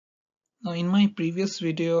Now, in my previous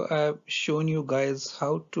video, I've shown you guys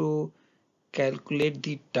how to calculate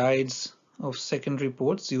the tides of secondary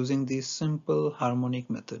ports using the simple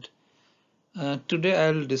harmonic method. Today,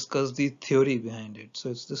 I'll discuss the theory behind it. So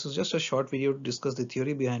this is just a short video to discuss the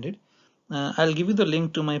theory behind it. I'll give you the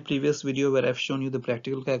link to my previous video where I've shown you the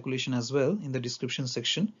practical calculation as well in the description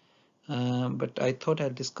section. But I thought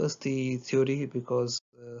I'll discuss the theory because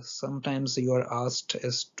sometimes you are asked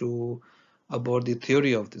as to about the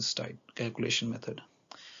theory of this tide calculation method.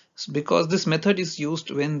 Because this method is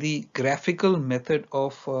used when the graphical method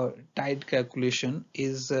of tide calculation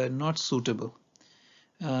is not suitable.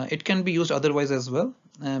 It can be used otherwise as well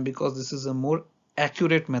because this is a more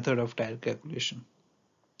accurate method of tide calculation.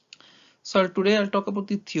 So today I'll talk about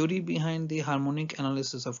the theory behind the harmonic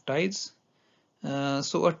analysis of tides.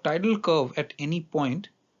 So a tidal curve at any point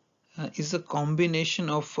is a combination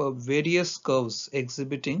of various curves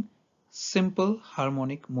exhibiting simple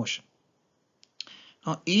harmonic motion.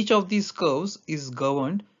 Now, each of these curves is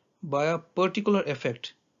governed by a particular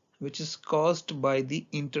effect which is caused by the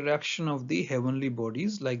interaction of the heavenly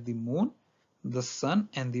bodies like the moon, the sun,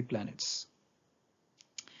 and the planets.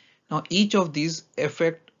 Now, each of these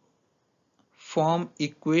effects form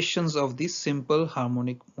equations of the simple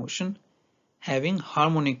harmonic motion having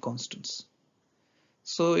harmonic constants.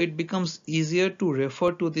 So it becomes easier to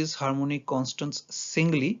refer to these harmonic constants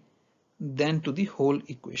singly than to the whole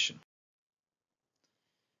equation.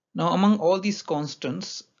 Now, among all these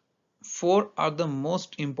constants, four are the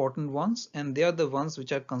most important ones, and they are the ones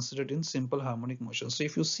which are considered in simple harmonic motion. So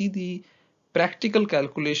if you see the practical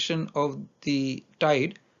calculation of the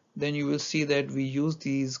tide, then you will see that we use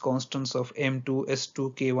these constants of M2,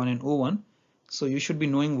 S2, K1 and O1. So you should be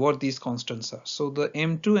knowing what these constants are. So the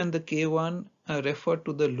M2 and the K1 refer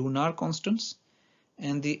to the lunar constants,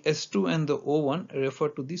 and the S2 and the O1 refer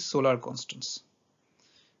to the solar constants.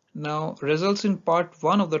 Now, results in part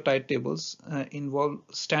 1 of the tide tables involve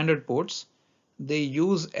standard ports. They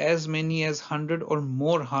use as many as 100 or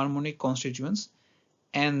more harmonic constituents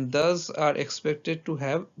and thus are expected to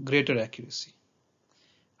have greater accuracy.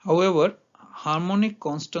 However, harmonic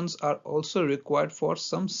constants are also required for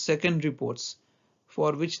some secondary ports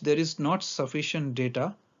for which there is not sufficient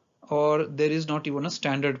data or there is not even a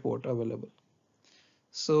standard port available.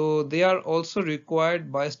 So they are also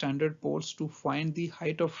required by standard ports to find the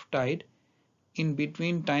height of tide in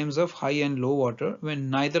between times of high and low water when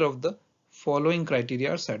neither of the following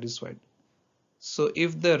criteria are satisfied. So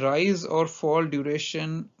if the rise or fall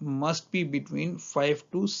duration must be between 5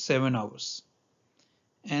 to 7 hours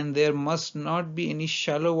and there must not be any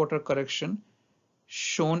shallow water correction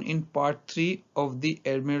shown in part 3 of the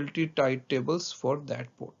Admiralty tide tables for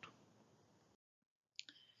that port.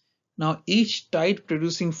 Now each tide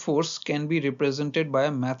producing force can be represented by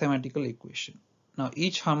a mathematical equation. Now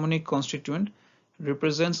each harmonic constituent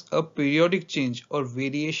represents a periodic change or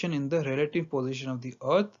variation in the relative position of the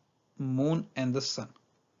Earth, Moon and the Sun.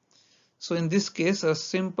 So in this case, a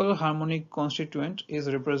simple harmonic constituent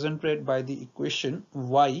is represented by the equation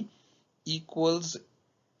y equals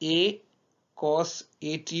a cos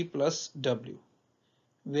at plus w,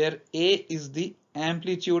 where a is the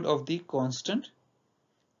amplitude of the constant.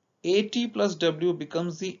 At plus w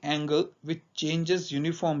becomes the angle which changes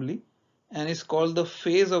uniformly and is called the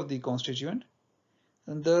phase of the constituent.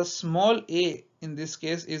 And the small a in this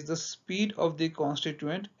case is the speed of the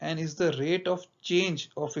constituent and is the rate of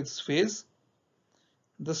change of its phase.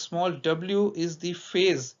 The small w is the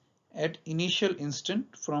phase at initial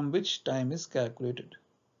instant from which time is calculated.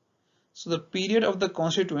 So the period of the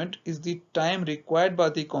constituent is the time required by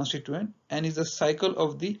the constituent and is the cycle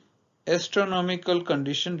of the astronomical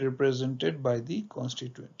condition represented by the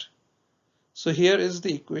constituent. So here is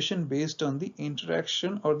the equation based on the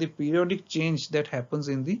interaction or the periodic change that happens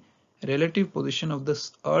in the relative position of the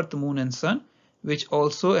Earth, Moon and Sun, which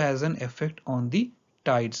also has an effect on the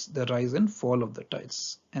tides, the rise and fall of the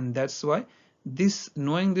tides. And that's why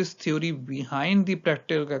knowing this theory behind the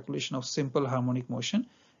practical calculation of simple harmonic motion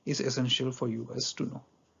is essential for you guys to know.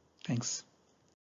 Thanks.